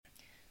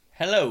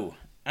Hello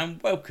and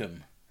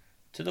welcome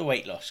to the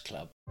Weight Loss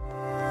Club.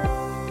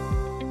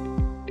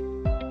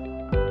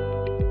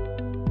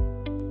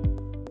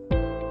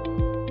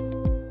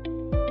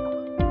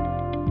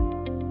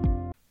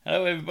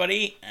 Hello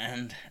everybody,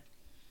 and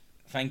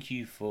thank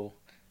you for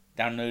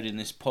downloading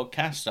this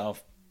podcast, our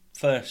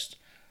first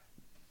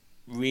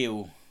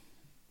real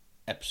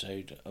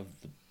episode of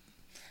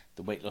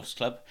the Weight Loss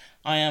Club.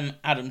 I am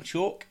Adam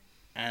Chalk,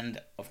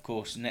 and of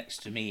course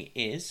next to me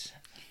is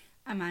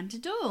Amanda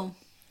Doyle,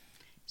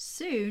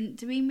 soon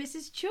to be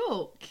Mrs.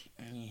 Chalk.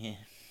 Yeah,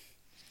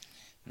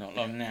 not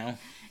long now.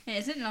 It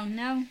isn't long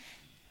now.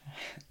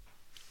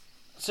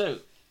 So,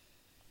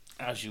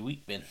 how's your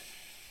week been?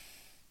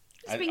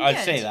 It's been I'd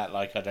good. say that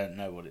like I don't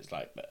know what it's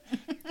like, but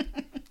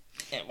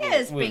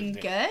It's been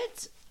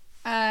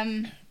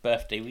good.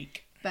 Birthday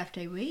week.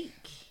 Birthday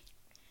week.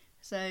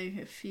 So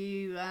a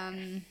few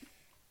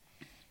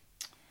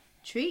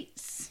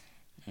treats.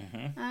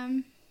 Mm-hmm.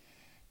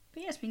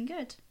 But yeah, it's been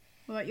good.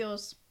 What about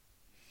yours?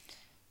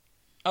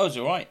 I was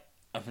alright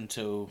up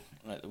until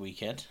like the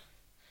weekend.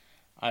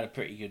 I had a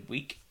pretty good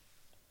week.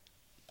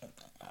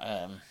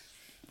 We're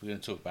going to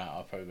talk about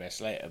our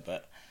progress later,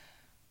 but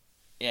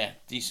yeah,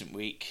 decent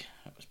week.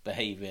 I was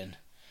behaving.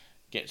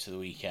 Get to the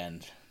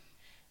weekend,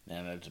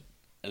 then I had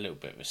a little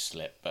bit of a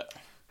slip, but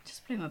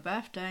Just blew my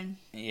birthday.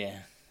 yeah,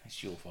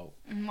 it's your fault.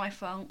 My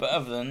fault. But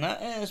other than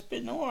that, yeah, it's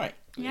been alright.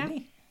 Really. Yeah.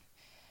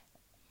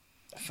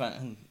 I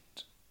found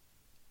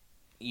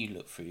you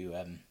look through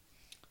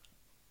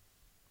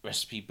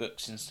recipe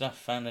books and stuff.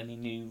 Found any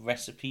new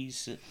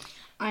recipes that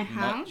I you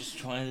might have. just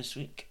try this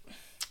week?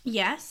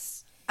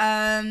 Yes.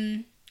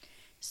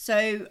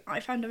 So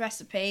I found a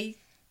recipe.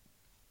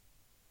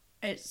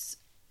 It's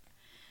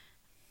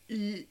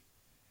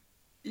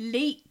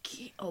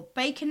leek or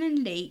bacon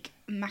and leek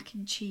mac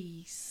and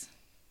cheese.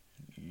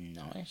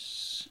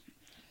 Nice,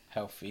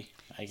 healthy,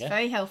 I It's guess.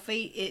 very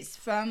healthy. It's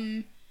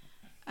from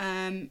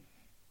the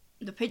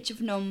Pinch of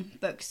Nom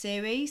book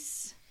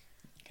series.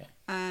 Okay.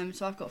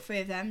 So I've got 3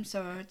 of them,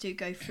 so I do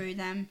go through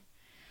them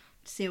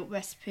to see what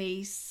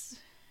recipes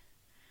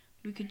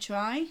we could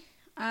try.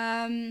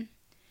 And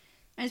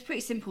it's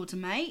pretty simple to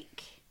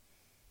make.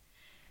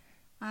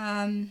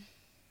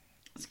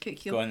 Let's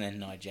cook your... Go on then,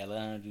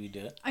 Nigella. How do we do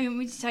it? I want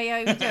me to tell you how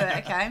you do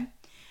it, okay?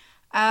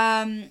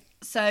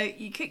 So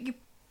you cook your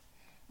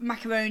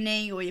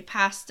macaroni or your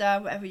pasta,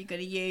 whatever you're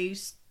going to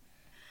use,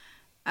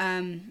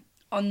 for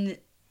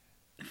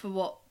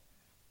what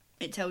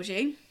it tells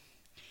you.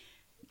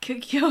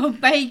 Cook your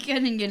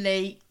bacon and your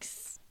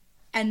leeks,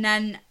 and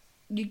then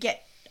you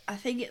get, I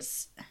think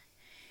it's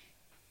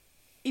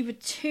either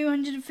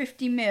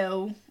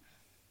 250ml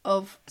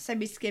of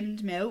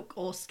semi-skimmed milk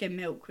or skim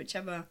milk,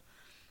 whichever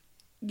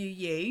you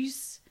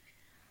use,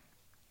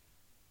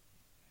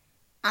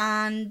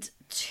 and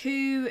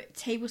 2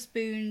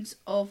 tablespoons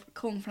of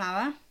corn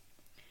flour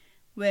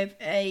with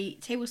a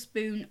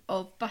tablespoon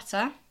of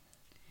butter.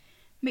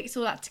 Mix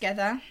all that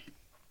together,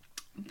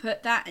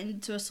 put that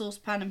into a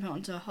saucepan and put it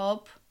onto a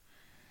hob,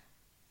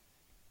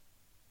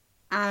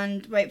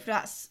 and wait for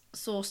that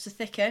sauce to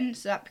thicken,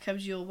 so that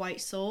becomes your white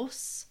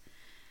sauce.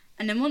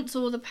 And then once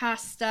all the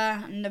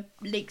pasta and the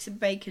leeks and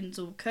bacon's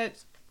all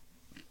cooked,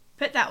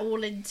 put that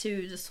all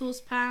into the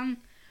saucepan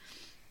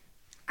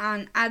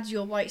and add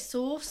your white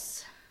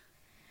sauce.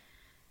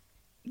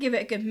 Give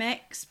it a good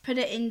mix. Put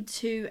it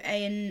into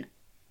an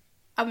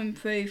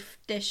oven-proof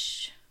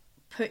dish.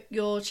 Put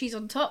your cheese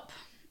on top.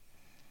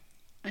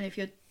 And if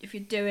you're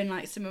doing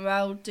like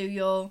Cimarel, do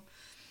your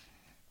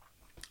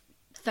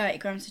 30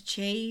 grams of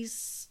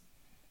cheese.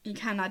 You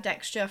can add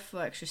extra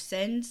for extra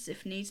sins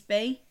if needs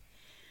be.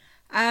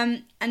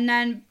 And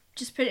then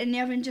just put it in the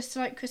oven just to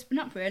like crispen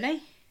up,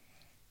 really.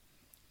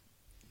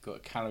 Got a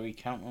calorie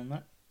count on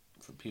that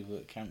for people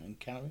that count in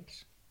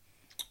calories?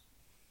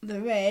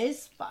 There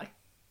is, but I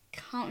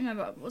can't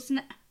remember. Wasn't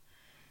it?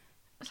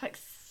 It's like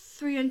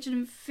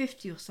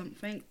 350 or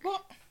something.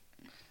 What?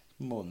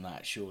 More than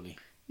that, surely.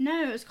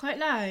 No, it was quite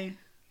low.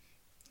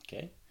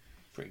 Okay,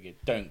 pretty good.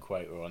 Don't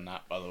quote her on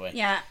that, by the way.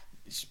 Yeah.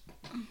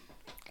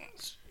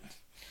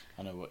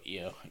 I know what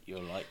you're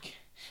like.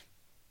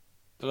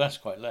 But that's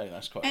quite low.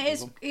 That's quite a It good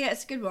is. one. Yeah,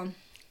 it's a good one.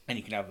 And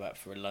you can have that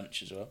for a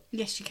lunch as well.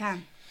 Yes, you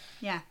can.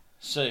 Yeah.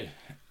 So,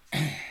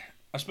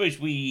 I suppose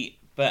we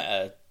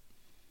better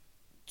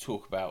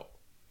talk about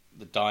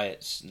the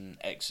diets and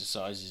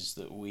exercises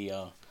that we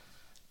are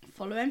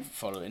Following.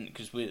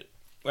 because we're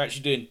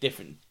actually doing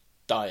different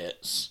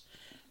diets,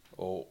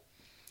 or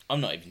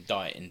I'm not even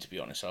dieting, to be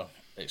honest. I'll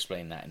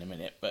explain that in a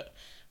minute. But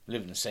we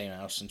live in the same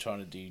house and trying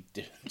to do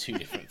 2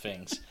 different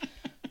things.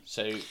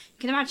 So You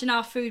can imagine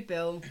our food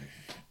bill.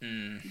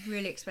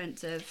 Really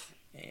expensive.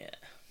 yeah.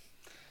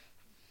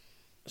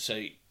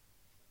 So,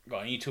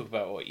 right, you talk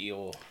about what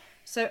you're...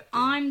 So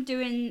I'm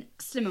doing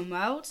Slim &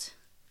 World.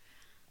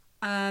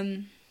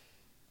 I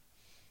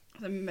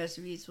think most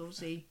of you've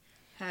obviously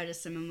heard of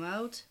Slim &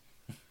 World.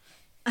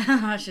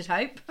 I should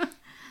hope.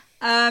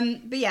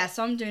 But yeah,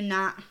 so I'm doing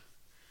that.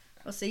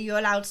 Obviously, you're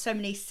allowed so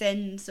many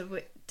sins a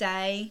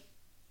day.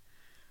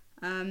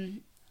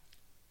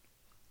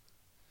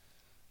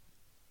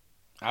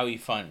 How are you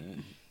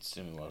finding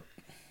Slimming World?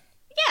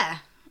 Yeah,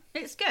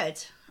 it's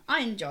good.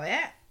 I enjoy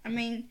it. I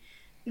mean,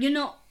 you're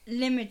not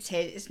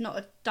limited. It's not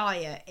a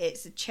diet.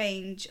 It's a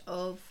change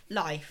of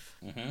life.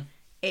 Mm-hmm.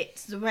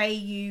 It's the way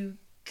you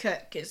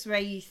cook. It's the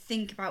way you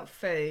think about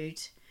food.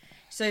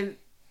 So,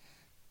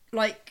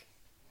 like,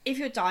 if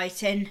you're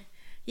dieting,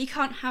 you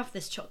can't have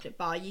this chocolate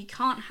bar. You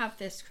can't have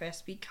this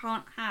crisp. You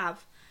can't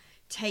have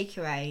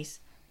takeaways.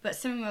 But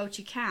Slimming World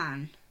you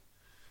can,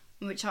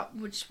 which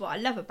is what I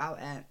love about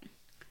it.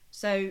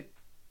 So,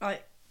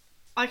 like,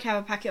 I can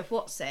have a packet of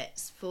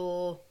Wotsits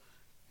for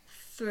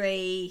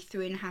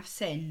 3.5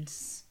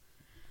 cents.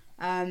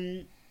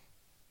 But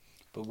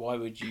why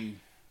would you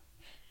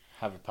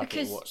have a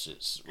packet of Because-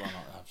 Wotsits? Why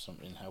not have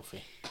something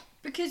healthy?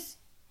 Because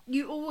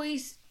you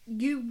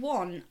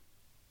want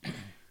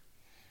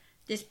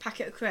this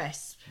packet of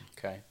crisp,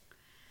 Okay.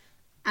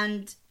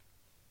 and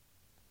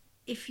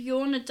if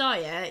you're on a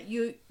diet,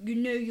 you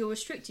know you're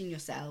restricting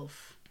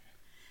yourself.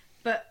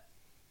 But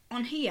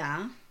on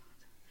here,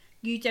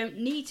 you don't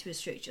need to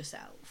restrict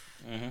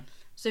yourself. Mm-hmm.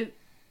 So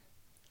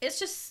it's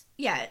just,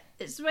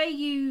 it's the way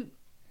you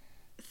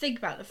think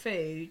about the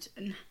food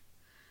and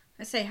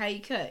let's say how you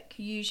cook.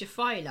 You use your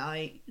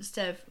firelight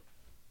instead of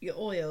your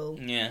oil.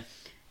 Yeah.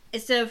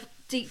 Instead of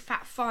deep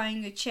fat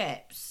frying your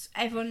chips.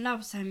 Everyone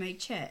loves homemade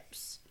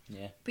chips.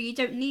 Yeah. But you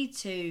don't need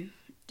to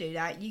do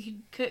that. You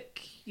can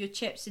cook your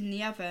chips in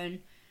the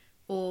oven,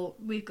 or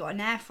we've got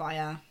an air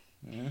fryer.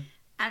 Mm-hmm.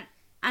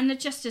 And they're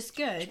just as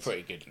good. It's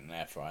pretty good in an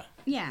air fryer.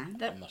 Yeah,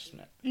 I must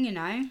admit. you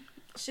know,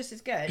 it's just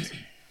as good.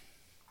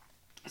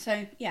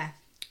 So, yeah.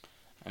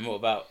 And what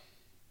about?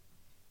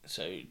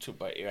 So talk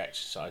about your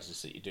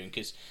exercises that you're doing,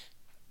 because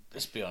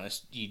let's be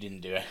honest, you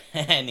didn't do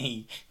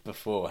any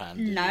beforehand.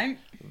 Did No. you?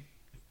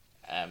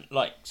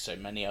 Like so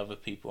many other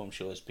people, I'm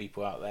sure there's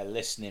people out there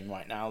listening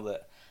right now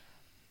that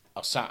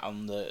are sat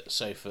on the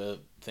sofa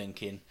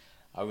thinking,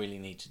 I really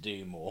need to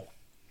do more.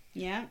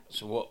 Yeah.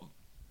 So what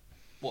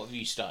have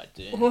you started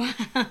doing?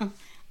 Well,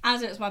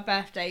 as it's my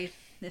birthday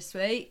this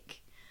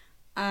week,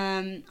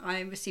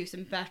 I received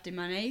some birthday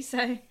money,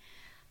 so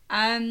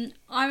I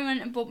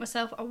went and bought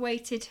myself a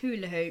weighted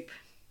hula hoop.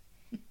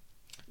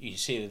 You can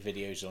see the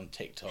videos on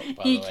TikTok,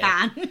 by You the way.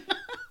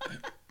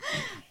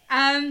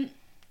 can.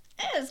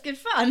 It's good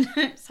fun.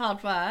 It's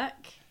hard work.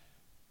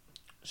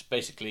 It's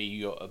basically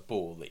you got a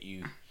ball that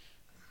you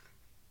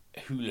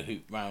hula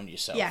hoop round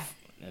yourself, Yeah.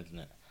 isn't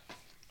it?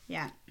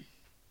 Yeah.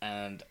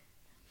 And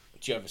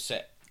do you have a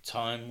set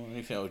time or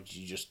anything, or do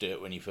you just do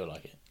it when you feel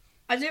like it?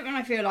 I do it when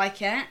I feel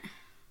like it.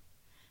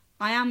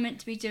 I am meant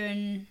to be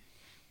doing.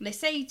 They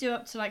say you do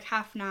up to like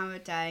half an hour a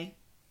day,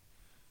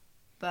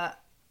 but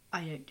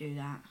I don't do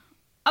that.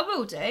 I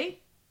will do.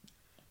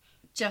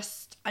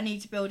 Just I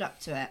need to build up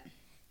to it.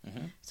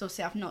 Mm-hmm. So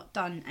obviously I've not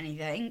done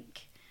anything.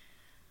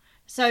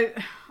 So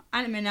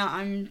at the minute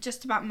I'm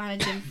just about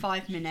managing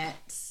 5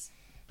 minutes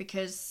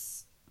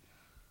because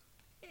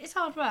it's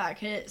hard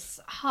work and it's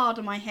hard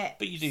on my hips.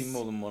 But you do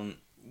more than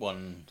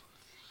one.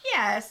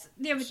 Yes,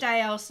 the other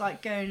day I was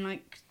like going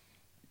like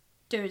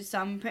doing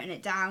some, putting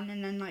it down,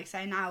 and then like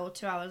say an hour or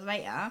 2 hours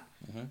later,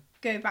 Mhm.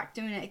 go back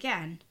doing it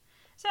again.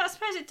 So I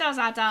suppose it does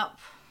add up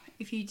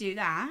if you do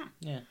that.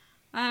 Yeah.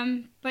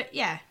 But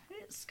yeah,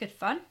 it's good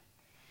fun.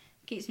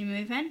 Keeps me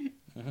moving.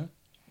 Mhm.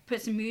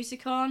 Put some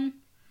music on.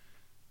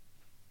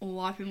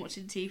 Or I've been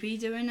watching TV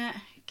doing it.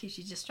 Keeps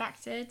you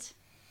distracted.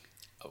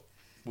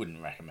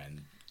 Wouldn't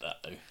recommend that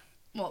though.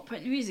 What,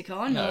 putting music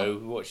on? No, Or?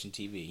 watching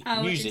TV. Oh,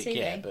 watching Music, TV.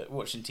 yeah, but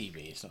watching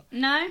TV, it's not.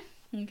 No?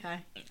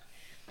 Okay.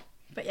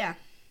 But yeah.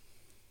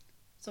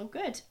 It's all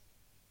good.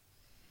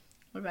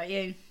 What about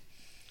you?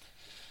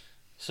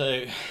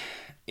 So,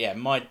 yeah,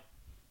 my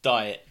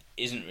diet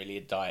isn't really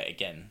a diet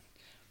again,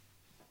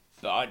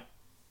 but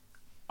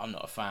I'm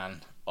not a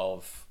fan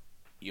of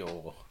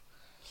your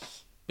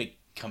big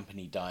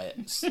company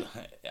diets.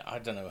 I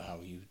don't know how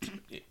you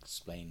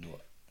explain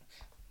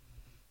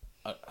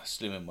what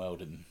Slimming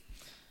World and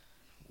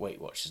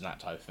Weight Watchers and that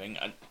type of thing.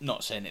 I'm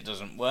not saying it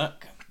doesn't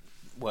work.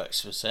 It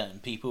works for certain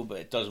people, but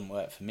it doesn't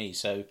work for me.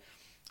 So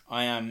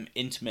I am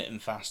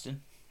intermittent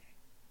fasting.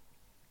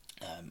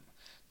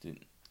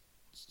 Doing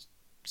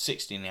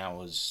 16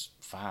 hours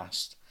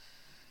fast,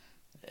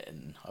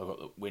 and I've got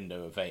the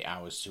window of 8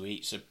 hours to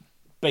eat. So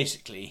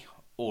basically,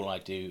 all I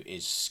do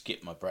is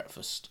skip my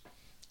breakfast.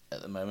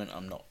 At the moment,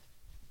 I'm not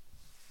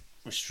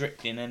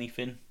restricting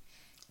anything,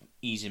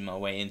 easing my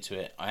way into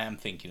it. I am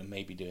thinking of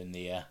maybe doing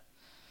the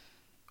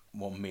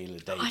one meal a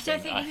day I thing.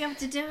 don't think you'll be able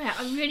to do it.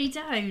 I really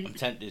I'm don't.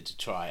 tempted to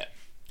try it,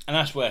 and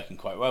that's working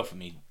quite well for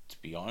me,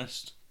 to be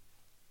honest.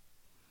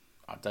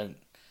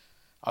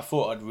 I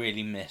thought I'd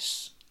really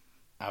miss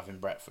having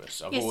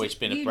breakfast. I've Yes, always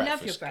been a you breakfast.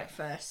 love your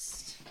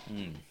breakfast,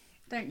 Mm.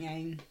 don't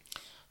you?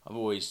 I've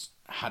always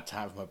had to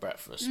have my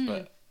breakfast,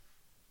 but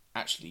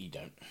actually you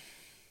don't.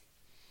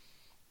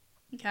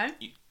 Okay.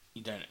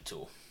 You don't at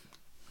all.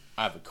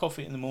 I have a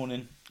coffee in the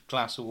morning,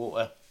 glass of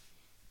water,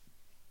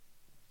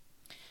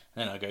 and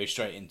then I go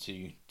straight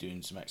into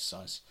doing some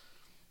exercise.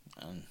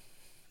 And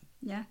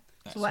Yeah.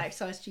 that's So what it.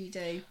 exercise do you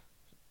do?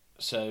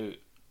 So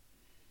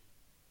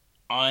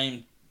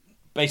I'm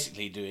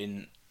basically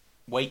doing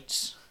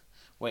weight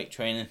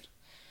training.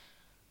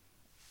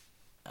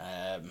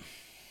 I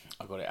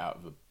got it out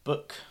of a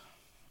book,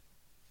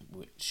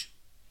 which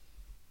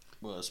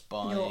was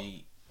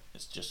by.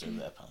 It's just over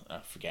there.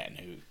 I'm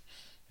forgetting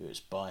who it's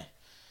by.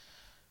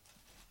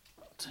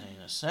 I'll tell you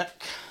in a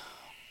sec.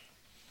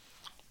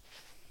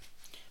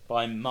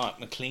 By Mark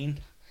McLean.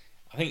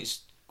 I think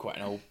it's quite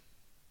an old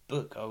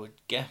book, I would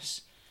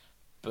guess,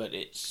 but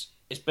it's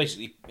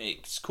basically,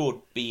 it's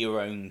called Be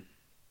Your Own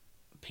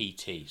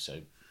PT,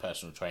 so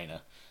personal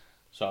trainer.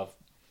 So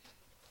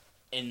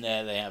in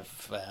there they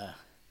have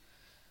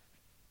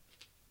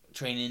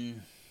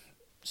training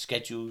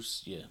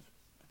schedules. Yeah,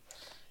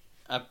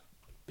 I've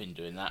been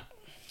doing that.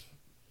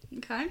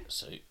 Okay.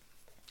 So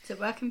Is it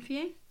working for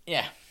you?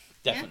 yeah,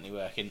 definitely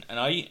working. And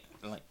I,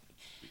 like,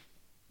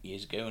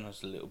 years ago when I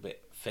was a little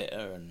bit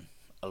fitter and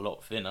a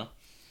lot thinner,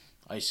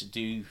 I used to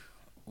do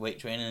weight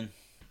training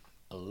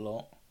a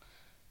lot.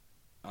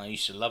 I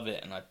used to love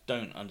it, and I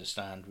don't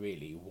understand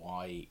really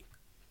why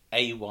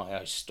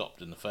I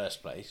stopped in the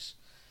first place,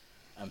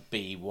 and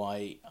B,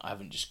 why I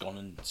haven't just gone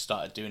and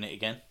started doing it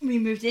again. We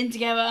moved in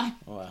together.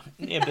 Well,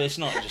 yeah, but it's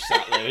not just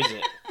that though, is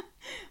it?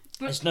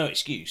 There's no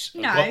excuse.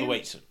 No. I've got the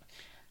weights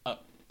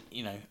up,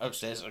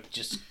 upstairs. I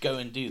just go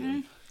and do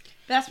them.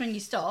 But that's when you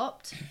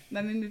stopped,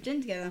 when we moved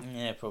in together.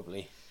 Yeah,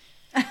 probably.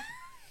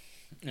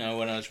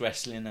 When I was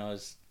wrestling, I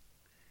was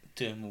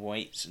doing the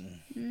weights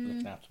and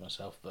looking after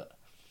myself, but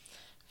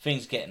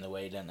things get in the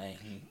way, don't they?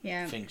 And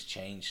Yeah. things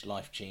change,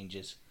 life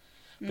changes.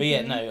 But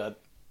yeah, no,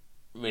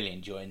 I'm really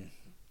enjoying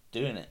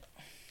doing it.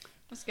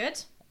 That's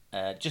good.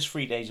 Just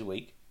 3 days a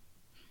week.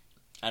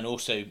 And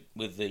also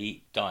with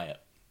the diet.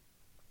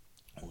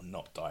 Or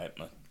not diet,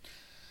 but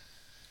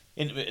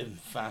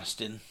intermittent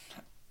fasting.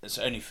 It's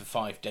only for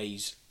 5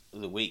 days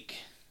of the week.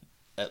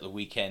 At the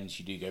weekends,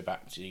 you do go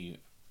back to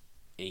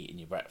eating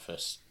your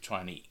breakfast, try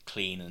and eat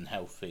clean and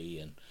healthy,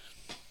 and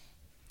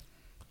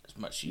as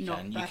much as you Not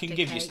can. You birthday can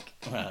give cake.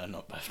 well,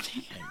 not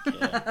birthday cake.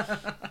 Yeah.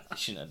 I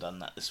shouldn't have done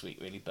that this week,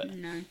 really. But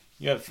No.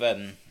 you have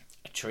a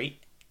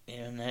treat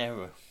here and there,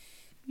 or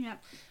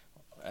Yep.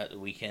 at the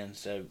weekend.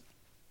 So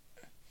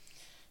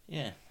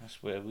yeah,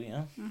 that's where we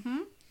are.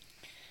 Mhm.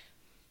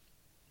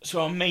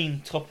 So our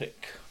main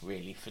topic,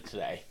 really, for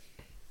today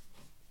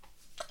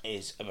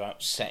is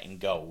about setting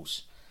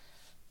goals.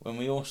 When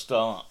we all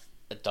start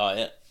a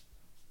diet,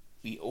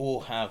 we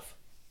all have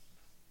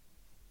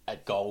a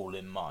goal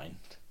in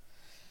mind.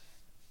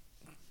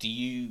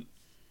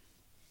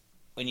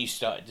 When you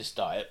started this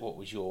diet,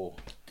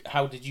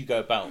 how did you go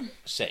about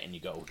setting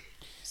your goal?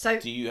 So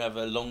Do you have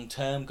a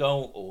long-term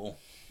goal, or?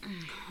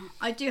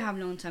 I do have a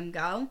long-term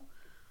goal.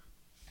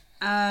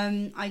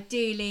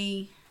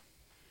 Ideally,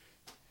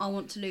 I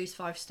want to lose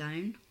 5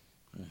 stone.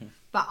 Mm-hmm.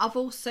 But I've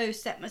also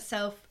set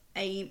myself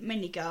a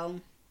mini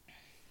goal.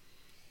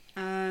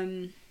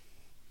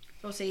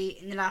 Obviously,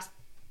 in the last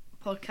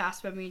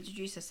podcast when we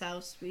introduced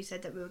ourselves, we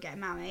said that we were getting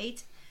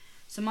married.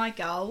 So my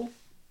goal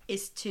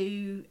is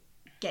to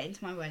get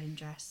into my wedding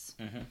dress.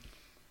 Mm-hmm.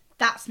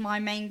 That's my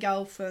main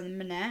goal for the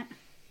minute.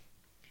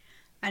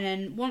 And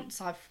then once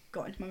I've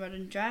got into my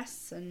wedding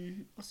dress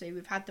and obviously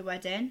we've had the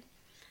wedding,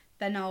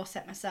 then I'll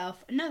set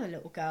myself another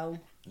little goal.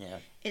 Yeah.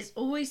 It's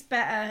always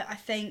better, I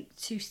think,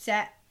 to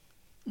set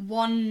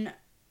lots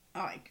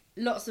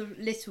of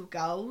little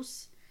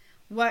goals,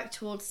 work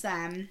towards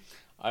them,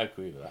 I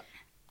agree with that.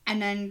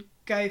 and then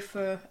go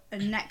for a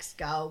next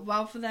goal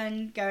rather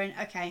than going,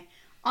 okay,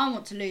 I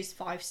want to lose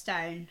 5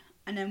 stone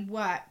and then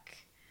work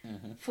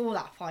for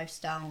that 5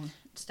 stone.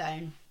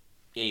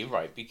 Yeah, you're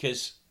right,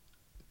 because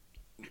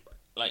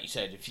like you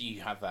said, if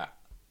you have that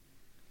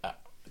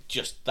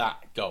just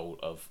that goal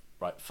of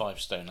 5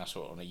 stone, that's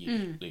what I want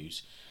to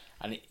lose,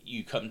 and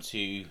you come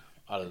to,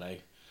 I don't know,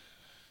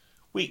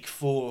 week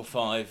 4 or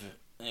 5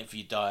 of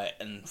your diet,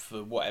 and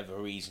for whatever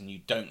reason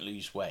you don't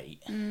lose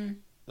weight,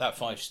 that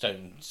 5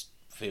 stone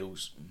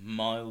feels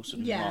miles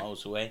and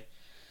miles away.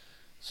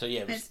 So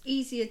yeah, It's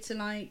easier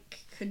to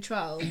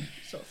control,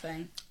 sort of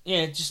thing.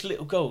 Yeah, just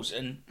little goals,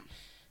 and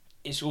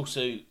it's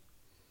also,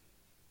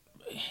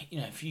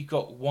 if you've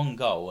got one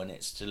goal and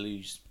it's to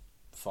lose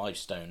 5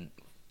 stone,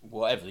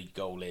 whatever the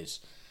goal is,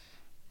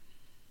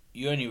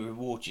 you only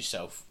reward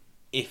yourself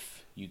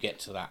if you get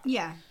to that.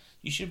 Yeah.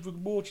 You should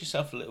reward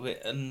yourself a little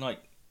bit and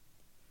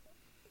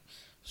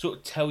sort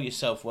of tell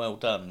yourself well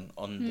done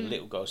on the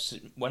little goals.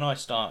 When I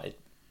started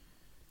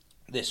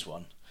this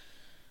one,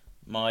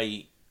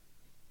 the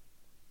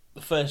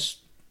first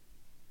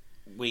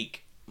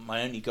week,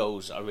 my only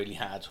goals I really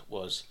had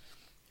was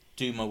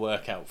do my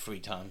workout 3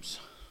 times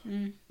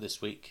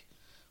this week,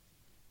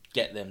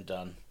 get them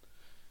done,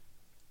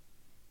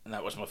 and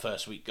that was my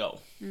first week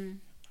goal.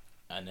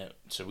 And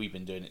so we've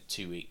been doing it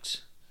 2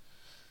 weeks,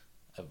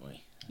 haven't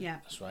we? Yeah.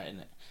 That's right, isn't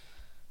it?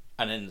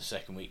 And then the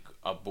second week,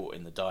 I brought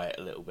in the diet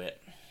a little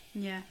bit.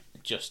 Yeah.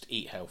 Just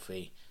eat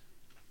healthy,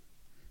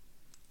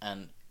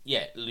 and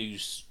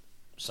lose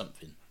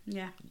something.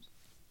 Yeah.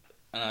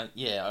 And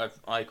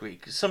I agree,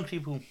 because some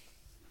people,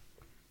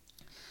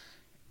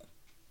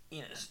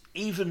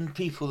 even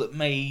people that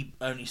may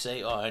only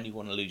say, "Oh, I only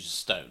want to lose a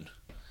stone,"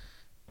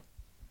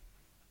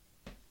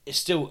 it's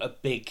still a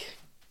big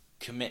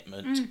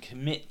commitment to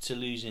commit to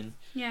losing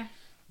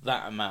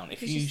that amount.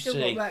 If Because you still got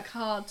say, to work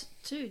hard to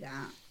do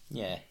that.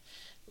 yeah,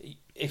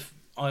 if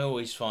I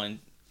always find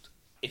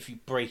if you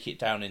break it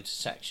down into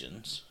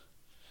sections,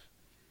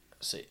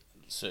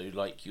 so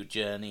like your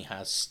journey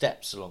has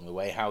steps along the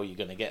way, how you're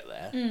going to get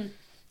there,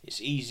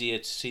 it's easier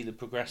to see the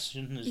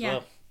progression as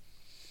well.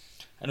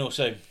 And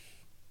also,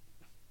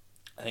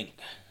 I think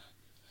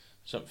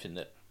something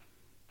that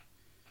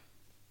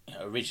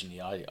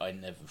originally I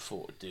never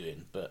thought of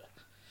doing, but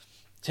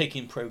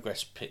taking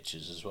progress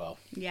pictures as well.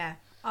 Yeah.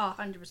 Oh,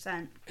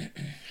 100%.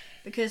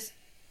 Because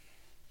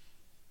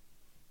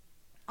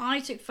I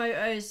took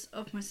photos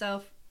of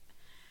myself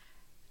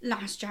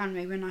last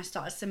January when I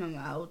started Slimming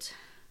World.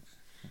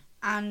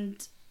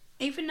 And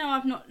even though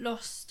I've not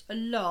lost a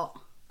lot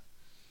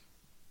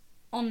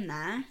on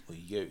there... Well,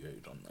 you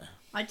yo-yoed on there.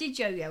 I did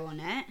yo-yo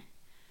on it.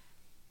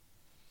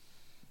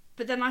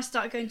 But then I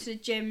started going to the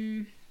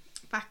gym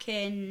back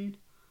in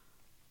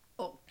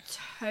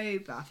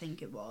October, I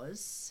think it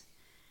was.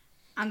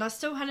 And I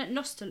still hadn't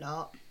lost a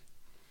lot.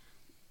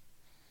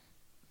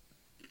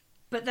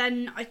 But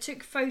then I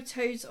took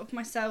photos of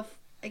myself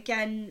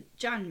again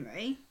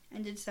January,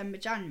 end of December,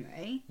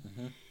 January.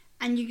 Mm-hmm.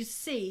 And you could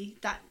see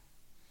that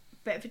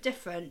bit of a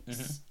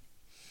difference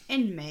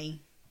in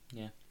me.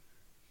 Yeah.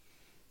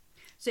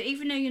 So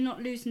even though you're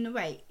not losing the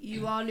weight,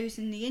 you are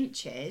losing the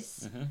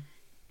inches.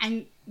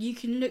 And you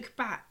can look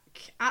back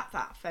at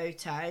that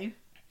photo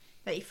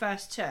that you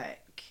first took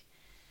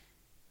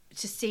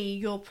to see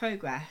your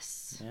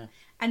progress. Yeah.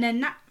 And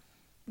then that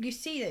you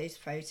see those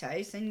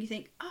photos and you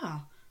think,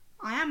 oh,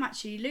 I am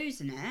actually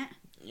losing it.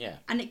 Yeah.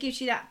 And it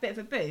gives you that bit of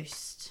a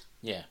boost.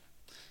 Yeah.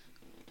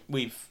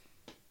 We've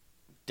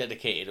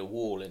dedicated a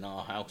wall in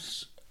our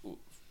house,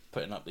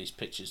 putting up these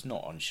pictures,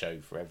 not on show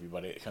for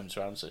everybody that comes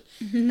around. So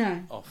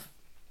No. off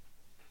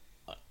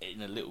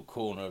in a little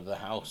corner of the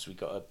house, we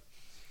got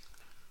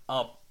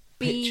our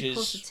Be pictures.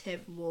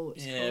 positive wall,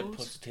 it's called.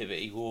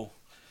 Positivity wall.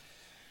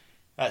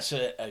 That's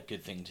a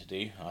good thing to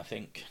do, I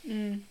think.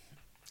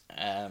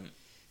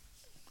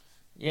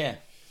 Yeah.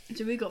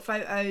 So we got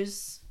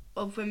photos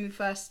of when we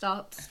first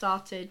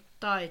started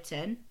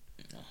dieting.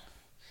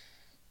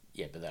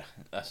 Yeah, but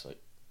that's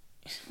like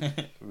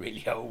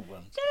really old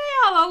ones.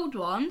 They are old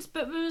ones,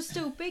 but we were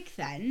still big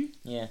then.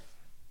 Yeah.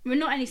 We're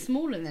not any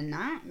smaller than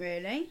that,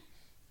 really.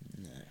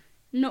 No.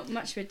 Not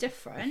much of a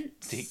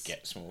difference. Did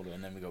get smaller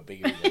and then we got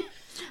bigger again.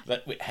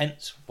 But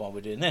hence why we're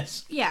doing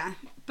this. Yeah,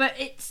 but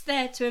it's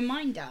there to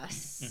remind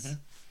us.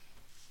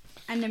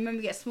 And then when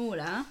we get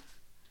smaller,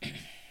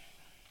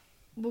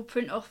 we'll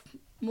print off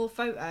more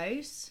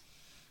photos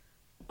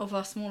of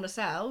our smaller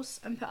selves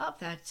and put up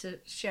there to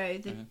show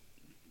the,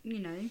 you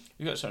know.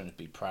 You've got something to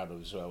be proud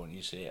of as well when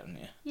you see it,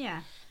 haven't you?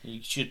 Yeah.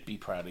 You should be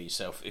proud of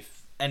yourself.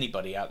 If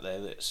anybody out there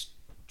that's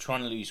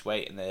trying to lose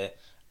weight and they're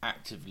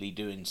actively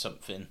doing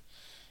something,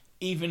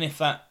 even if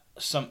that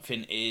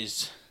something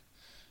is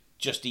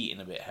just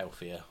eating a bit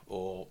healthier,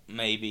 or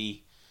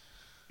maybe,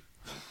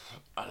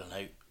 I don't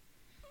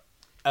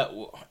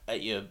know,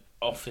 at your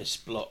office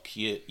block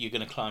you're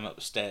going to climb up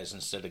the stairs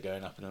instead of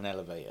going up in an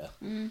elevator.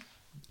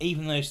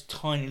 Even those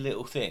tiny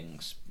little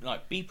things,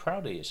 like, be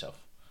proud of yourself.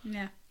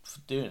 Yeah. For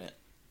doing it,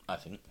 I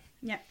think.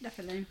 Yeah,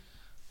 definitely.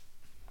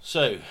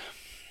 So,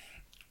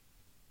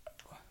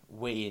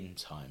 weigh-in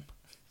time.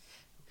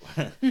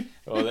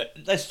 Well,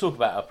 let's talk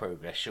about our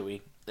progress, shall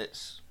we?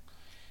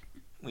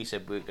 We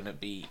said we're going to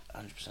be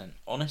 100%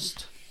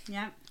 honest.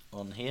 Yeah.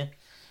 On here,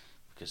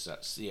 because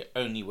that's the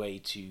only way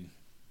to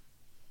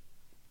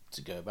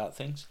go about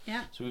things.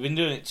 Yeah. So we've been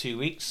doing it 2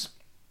 weeks.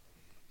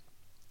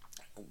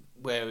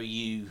 Where are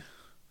you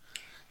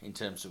in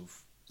terms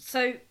of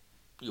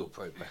your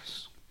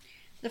progress?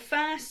 The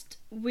first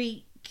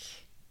week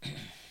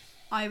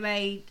I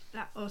weighed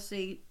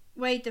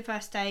the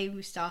first day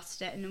we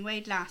started it, and then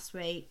weighed last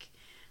week.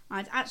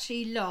 I'd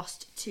actually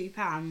lost 2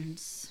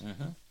 pounds.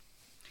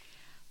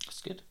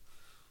 That's good.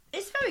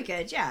 It's very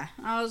good, yeah.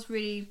 I was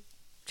really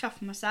chuffed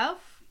with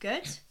myself.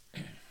 Good.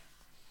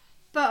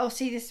 But I'll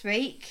see this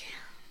week,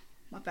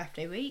 my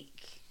birthday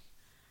week,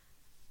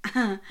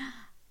 and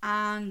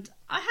I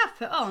have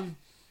put on.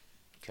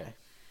 Okay.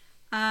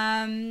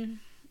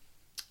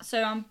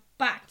 So I'm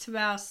back to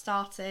where I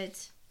started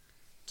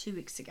 2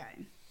 weeks ago.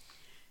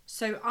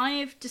 So I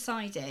have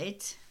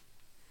decided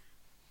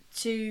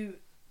to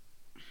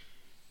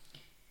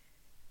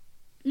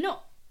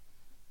not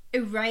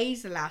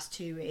erase the last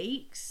 2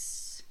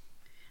 weeks,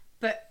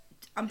 but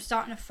I'm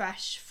starting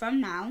afresh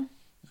from now.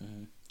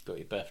 Got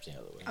your birthday out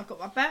of the way. I've got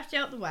my birthday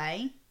out the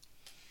way.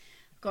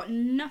 I've got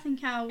nothing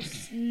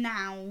else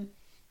now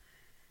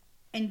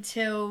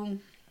until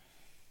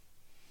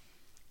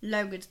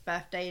Logan's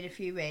birthday in a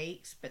few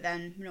weeks, but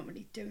then we're not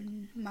really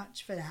doing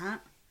much for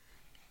that.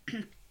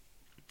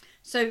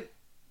 So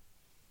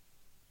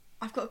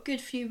I've got a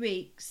good few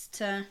weeks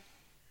to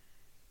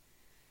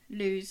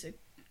lose a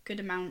good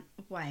amount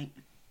of weight.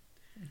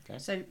 Okay.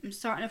 So I'm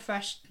starting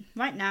afresh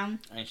right now.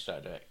 And you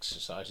started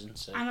exercising,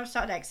 so... And I've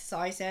started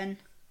exercising.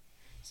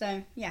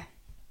 So, yeah.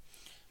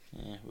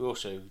 Yeah, we're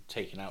also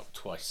taken out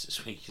twice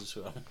this week as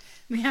well.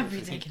 We have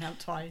been taken out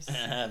twice.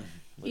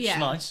 Which is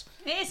nice.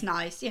 It is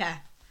nice, yeah.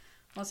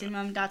 Obviously,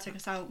 Mum and Dad took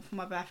us out for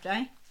my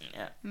birthday.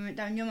 Yeah. We went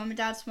down your Mum and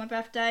Dad's for my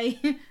birthday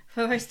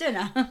for roast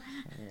dinner.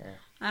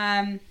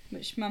 Yeah.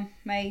 Which Mum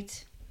made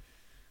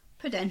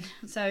pudding,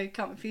 so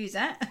can't refuse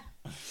it.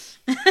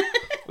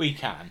 We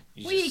can.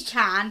 We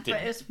can,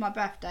 but it was for my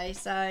birthday,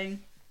 so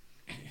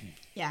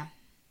yeah.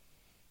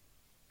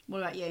 What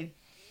about you?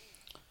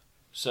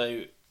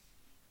 So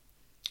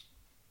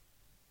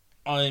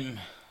I'm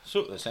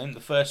sort of the same. The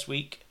first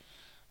week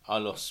I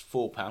lost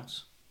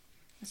 £4.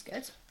 That's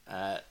good.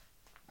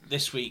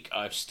 This week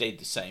I've stayed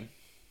the same,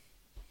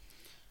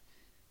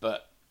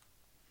 but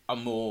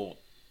I'm more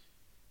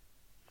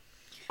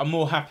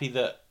happy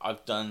that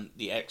I've done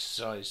the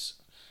exercise.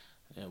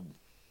 You know,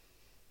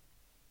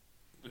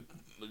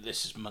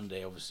 this is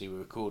Monday, obviously we're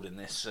recording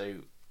this, so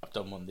I've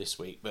done one this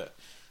week, but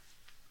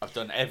I've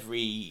done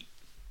every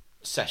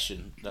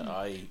session that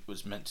I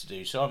was meant to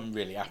do, so I'm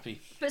really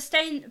happy. But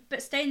staying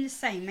the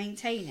same,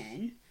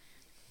 maintaining,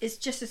 is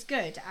just as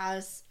good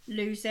as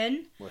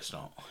losing. Well, it's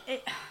not.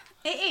 It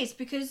is,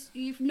 because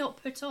you've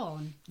not put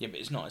on. Yeah, but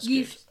it's not as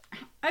good.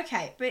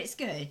 Okay, but it's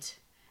good.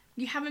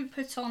 You haven't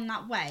put on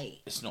that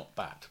weight. It's not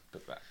bad,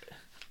 put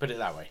it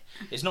that way.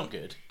 It's not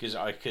good, because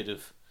I could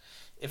have...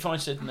 If I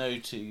said no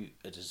to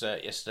a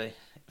dessert yesterday,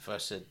 if I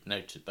said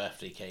no to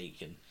birthday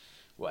cake and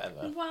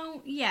whatever...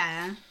 Well,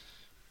 yeah.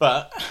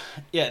 But,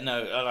 yeah,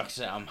 no, like I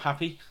said, I'm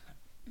happy.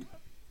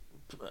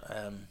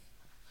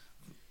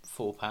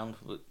 £4,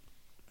 but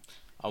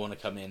I want to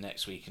come in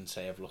next week and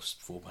say I've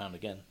lost £4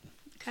 again.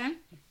 Okay.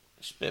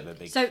 It's a bit of a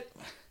big... So,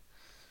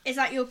 is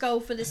that your goal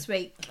for this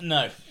week?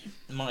 No,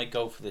 my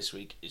goal for this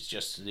week is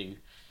just to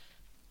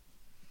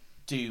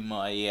do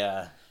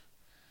my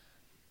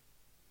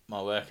my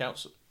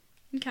workouts.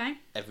 Okay.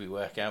 Every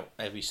workout,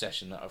 every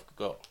session that I've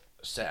got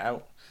set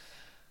out,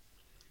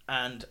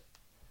 and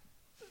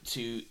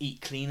to eat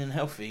clean and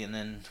healthy, and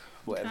then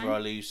whatever I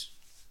lose,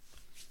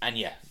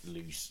 and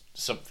lose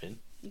something.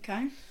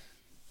 Okay.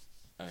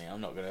 I mean,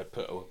 I'm not going to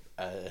put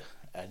a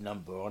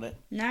number on it.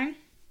 No.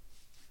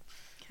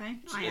 Okay.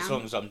 As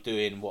long as I'm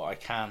doing what I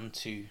can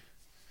to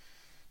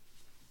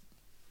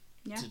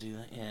do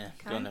that. Yeah.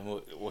 Okay. Go on then.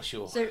 What's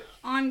your? So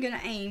I'm gonna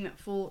aim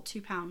for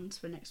 £2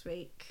 for next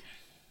week.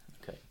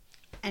 Okay.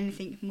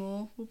 Anything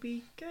more will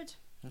be good.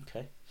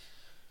 Okay.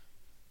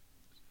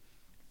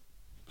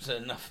 So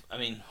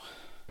nothing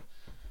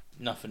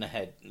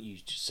ahead. You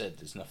just said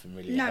there's nothing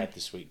really ahead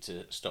this week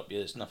to stop you.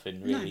 There's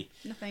nothing really.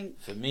 No, nothing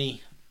for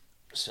me.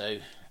 So.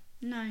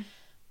 No.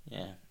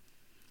 Yeah.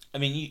 I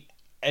mean,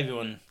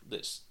 everyone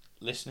that's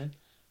listening,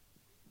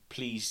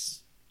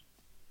 please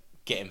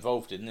get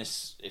involved in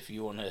this. If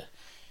you want to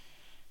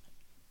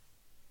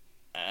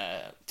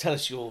tell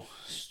us your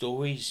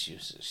stories, your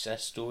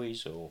success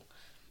stories, or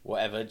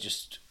whatever,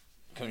 just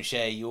come and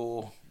share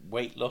your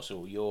weight loss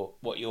or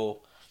what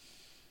your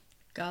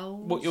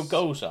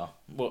goals are,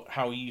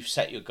 how you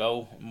set your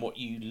goal, and what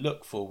you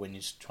look for when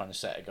you're trying to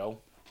set a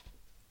goal.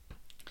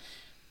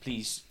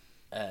 Please,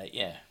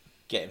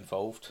 get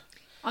involved.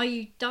 Are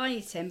you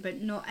dieting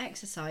but not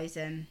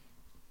exercising?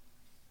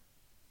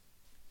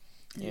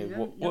 Yeah,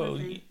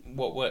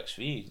 what works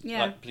for you?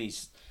 Yeah.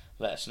 Please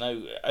let us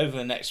know. Over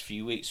the next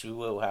few weeks, we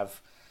will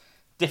have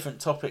different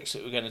topics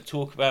that we're going to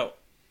talk about.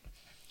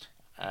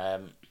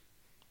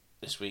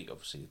 This week,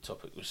 obviously, the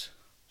topic was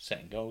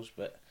setting goals,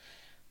 but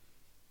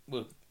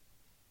we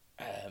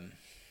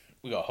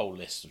got a whole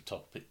list of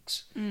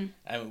topics,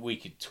 and we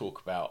could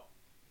talk about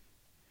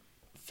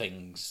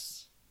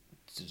things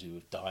to do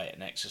with diet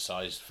and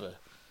exercise for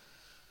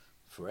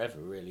forever,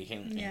 really,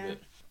 can't we? Yeah.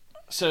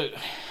 So,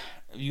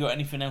 have you got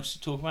anything else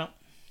to talk about?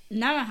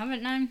 No, I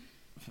haven't. No.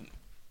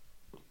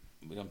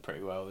 We've done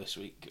pretty well this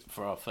week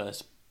for our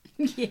first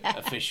Yeah.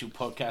 official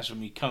podcast.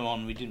 When we come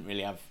on, we didn't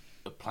really have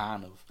a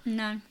plan of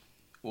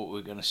what we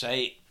were going to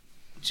say.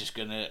 Just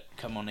going to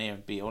come on here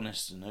and be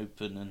honest and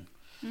open, and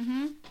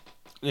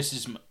this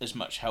is as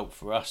much help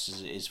for us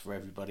as it is for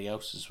everybody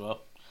else as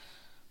well.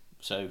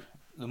 So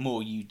the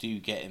more you do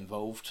get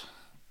involved,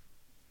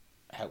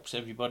 it helps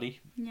everybody.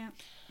 Yeah.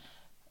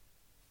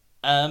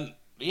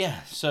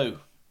 So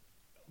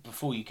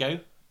before you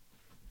go,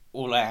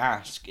 all I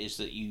ask is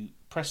that you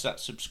press that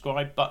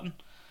subscribe button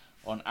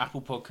on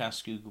Apple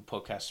Podcasts, Google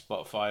Podcasts,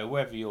 Spotify, or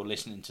wherever you're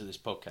listening to this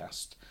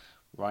podcast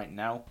right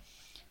now.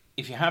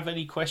 If you have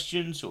any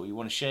questions or you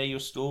want to share your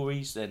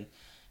stories, then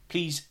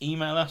please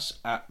email us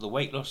at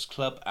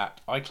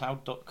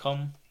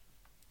theweightlossclub@icloud.com.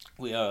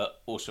 We are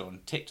also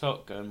on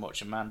TikTok. Go and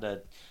watch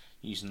Amanda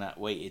using that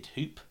weighted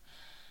hoop.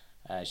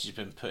 She's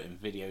been putting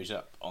videos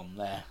up on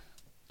there.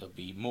 There'll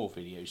be more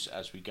videos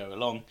as we go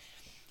along.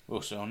 We're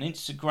also on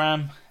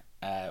Instagram.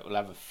 We'll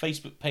have a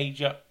Facebook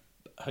page up,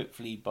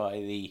 hopefully by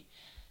the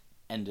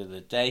end of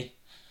the day.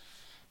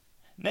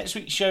 Next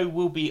week's show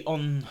will be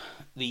on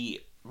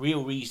the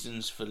real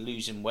reasons for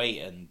losing weight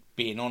and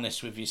being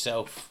honest with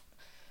yourself.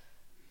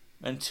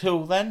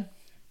 Until then,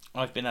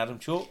 I've been Adam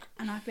Chalk.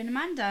 And I've been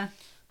Amanda.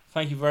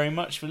 Thank you very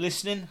much for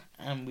listening,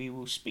 and we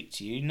will speak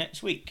to you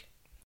next week.